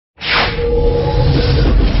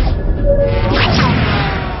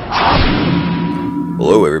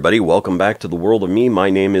everybody, welcome back to the world of me. My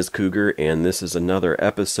name is Cougar, and this is another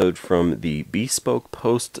episode from the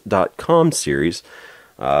BeSpokePost.com series.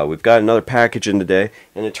 We've got another package in today,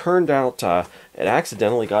 and it turned out it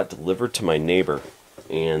accidentally got delivered to my neighbor.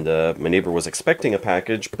 And my neighbor was expecting a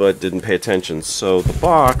package, but didn't pay attention. So the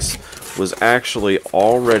box was actually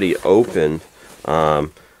already open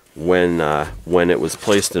when it was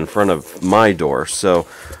placed in front of my door. So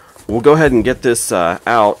we'll go ahead and get this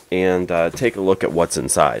out and take a look at what's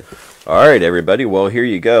inside. Alright everybody, well here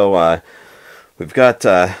you go. We've got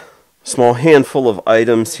a small handful of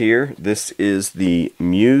items here. This is the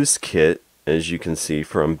Muze kit, as you can see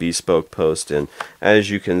from BeSpoke Post, and as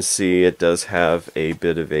you can see it does have a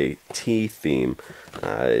bit of a tea theme.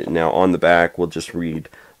 Now on the back we'll just read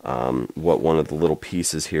what one of the little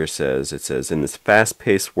pieces here says. It says, "In this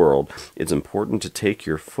fast-paced world, it's important to take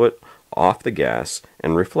your foot off the gas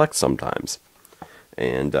and reflect sometimes."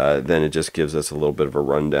 And then it just gives us a little bit of a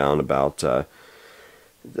rundown about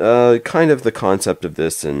kind of the concept of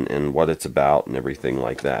this and what it's about and everything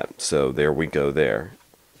like that. So there we go there.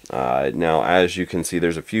 Now as you can see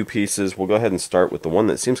there's a few pieces. We'll go ahead and start with the one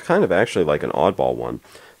that seems kind of actually like an oddball one.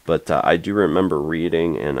 But I do remember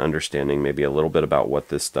reading and understanding maybe a little bit about what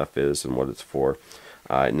this stuff is and what it's for.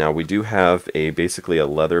 Now we do have basically a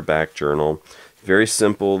leatherback journal. Very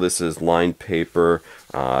simple. This is lined paper,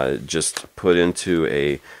 just put into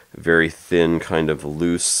a very thin kind of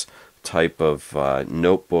loose type of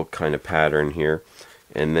notebook kind of pattern here.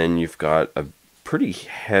 And then you've got a pretty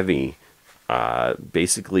heavy,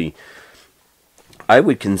 basically I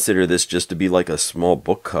would consider this just to be like a small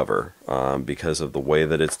book cover because of the way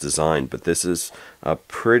that it's designed. But this is a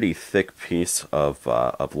pretty thick piece of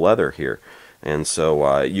leather here. And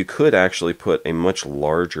so you could actually put a much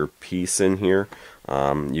larger piece in here.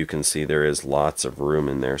 You can see there is lots of room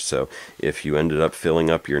in there. So if you ended up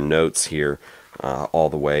filling up your notes here all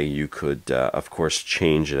the way, you could, of course,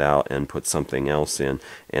 change it out and put something else in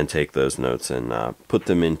and take those notes and put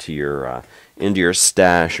them into your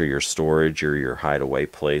stash or your storage or your hideaway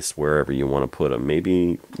place, wherever you want to put them.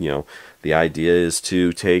 Maybe, the idea is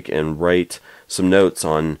to take and write some notes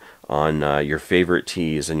on your favorite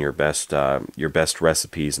teas and your best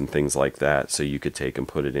recipes and things like that, so you could take and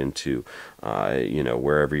put it into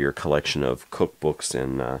wherever your collection of cookbooks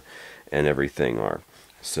and everything are.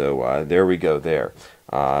 So there we go there.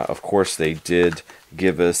 Of course they did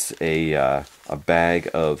give us a bag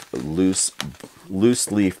of loose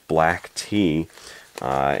leaf black tea,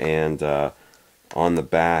 and on the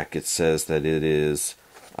back it says that it is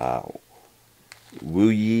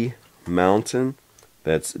Wuyi Mountain.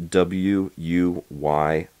 That's W-U-Y-I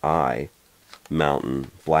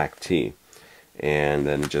Mountain Black Tea. And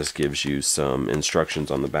then it just gives you some instructions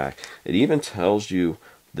on the back. It even tells you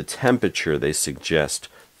the temperature they suggest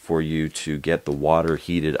for you to get the water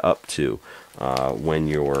heated up to when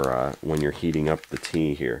you're heating up the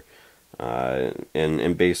tea here.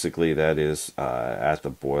 And basically that is at the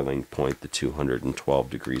boiling point, the 212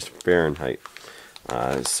 degrees Fahrenheit.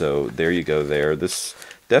 So there you go there. This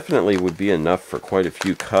definitely would be enough for quite a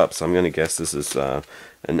few cups. I'm going to guess this is an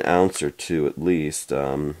ounce or two at least.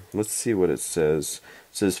 Let's see what it says.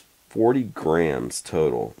 It says 40 grams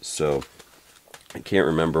total. So I can't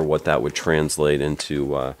remember what that would translate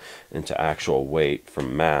into actual weight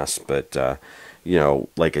from mass, but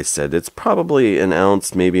like I said, it's probably an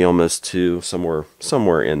ounce, maybe almost two,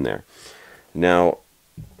 somewhere in there. Now,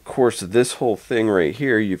 of course, this whole thing right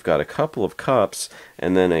here, you've got a couple of cups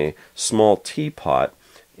and then a small teapot.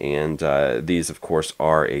 And these, of course,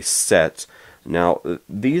 are a set. Now,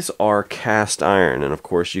 these are cast iron, and of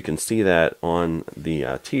course, you can see that on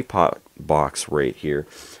the teapot box right here.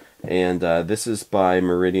 And this is by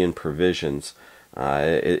Meridian Provisions.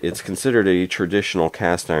 It's considered a traditional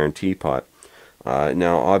cast iron teapot.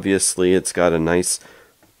 Now, obviously, it's got a nice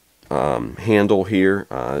handle here,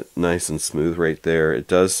 nice and smooth right there. It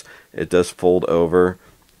does fold over.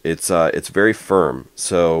 It's very firm,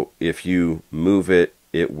 so if you move it,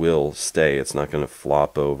 it will stay. It's not going to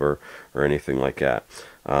flop over or anything like that.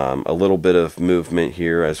 A little bit of movement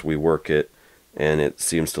here as we work it, and it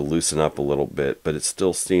seems to loosen up a little bit, but it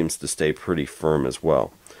still seems to stay pretty firm as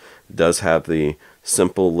well. It does have the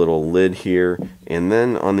simple little lid here, and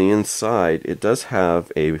then on the inside it does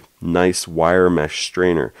have a nice wire mesh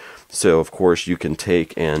strainer. So of course you can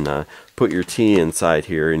take and put your tea inside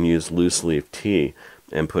here and use loose leaf tea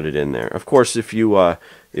and put it in there. Of course, if you were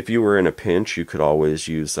in a pinch, you could always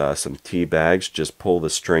use some tea bags. Just pull the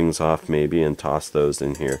strings off maybe and toss those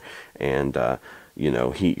in here and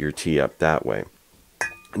heat your tea up that way.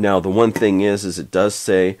 Now, the one thing is it does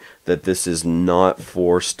say that this is not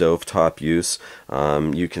for stovetop use.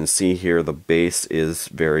 You can see here the base is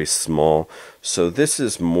very small. So this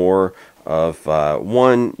is more of,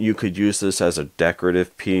 one, you could use this as a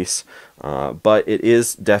decorative piece, but it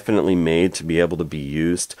is definitely made to be able to be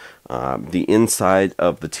used. The inside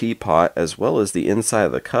of the teapot, as well as the inside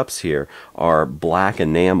of the cups here, are black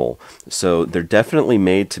enamel. So they're definitely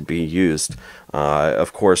made to be used.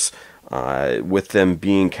 Of course, with them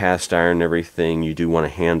being cast iron and everything, you do want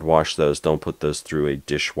to hand wash those. Don't put those through a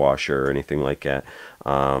dishwasher or anything like that.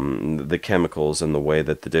 The chemicals and the way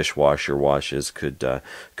that the dishwasher washes could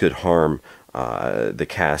harm the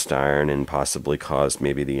cast iron and possibly cause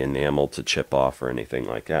maybe the enamel to chip off or anything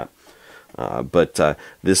like that. But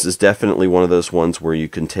this is definitely one of those ones where you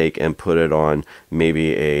can take and put it on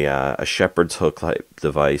maybe a shepherd's hook type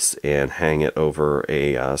device and hang it over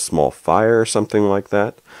a small fire or something like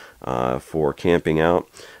that for camping out.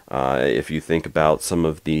 If you think about some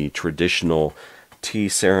of the traditional tea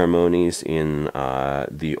ceremonies in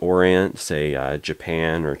the Orient, say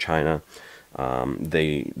Japan or China,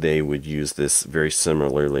 they would use this very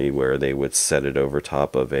similarly, where they would set it over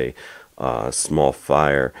top of a small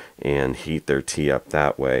fire and heat their tea up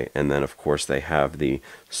that way. And then of course they have the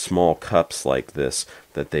small cups like this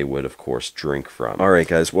that they would of course drink from. Alright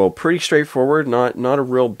guys, well, pretty straightforward, not a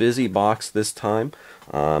real busy box this time.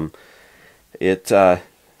 It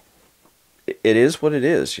is what it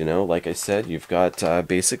is, you know. Like I said, you've got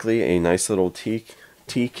basically a nice little tea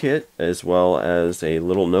kit, as well as a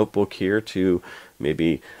little notebook here to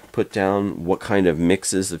maybe put down what kind of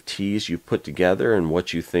mixes of teas you put together and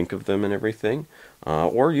what you think of them and everything.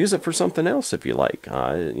 Or use it for something else if you like.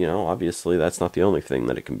 You know, obviously that's not the only thing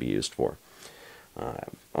that it can be used for.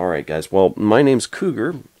 Alright guys, well, my name's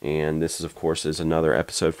Cougar, and this is of course another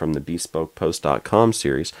episode from the BeSpokePost.com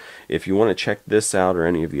series. If you want to check this out or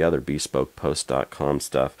any of the other BeSpokePost.com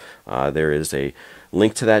stuff, there is a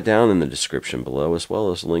link to that down in the description below, as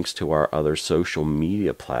well as links to our other social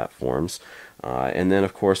media platforms. And then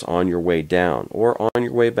of course, on your way down or on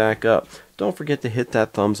your way back up, don't forget to hit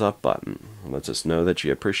that thumbs up button. It lets us know that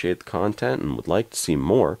you appreciate the content and would like to see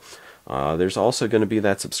more. There's also going to be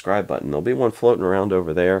that subscribe button. There'll be one floating around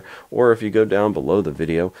over there, or if you go down below the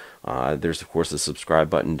video, there's of course a subscribe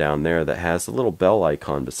button down there that has a little bell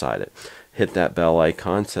icon beside it. Hit that bell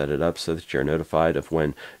icon, set it up so that you're notified of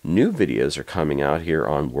when new videos are coming out here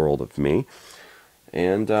on World of Me.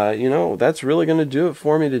 And, you know, that's really going to do it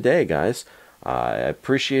for me today, guys. I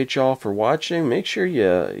appreciate y'all for watching. Make sure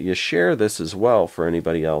you share this as well for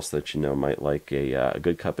anybody else that you know might like a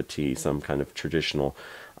good cup of tea, some kind of traditional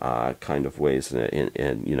kind of ways,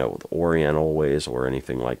 in you know, Oriental ways or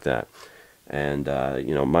anything like that. And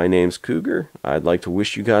you know, my name's Cougar. I'd like to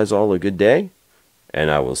wish you guys all a good day,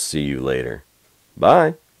 and I will see you later.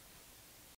 Bye.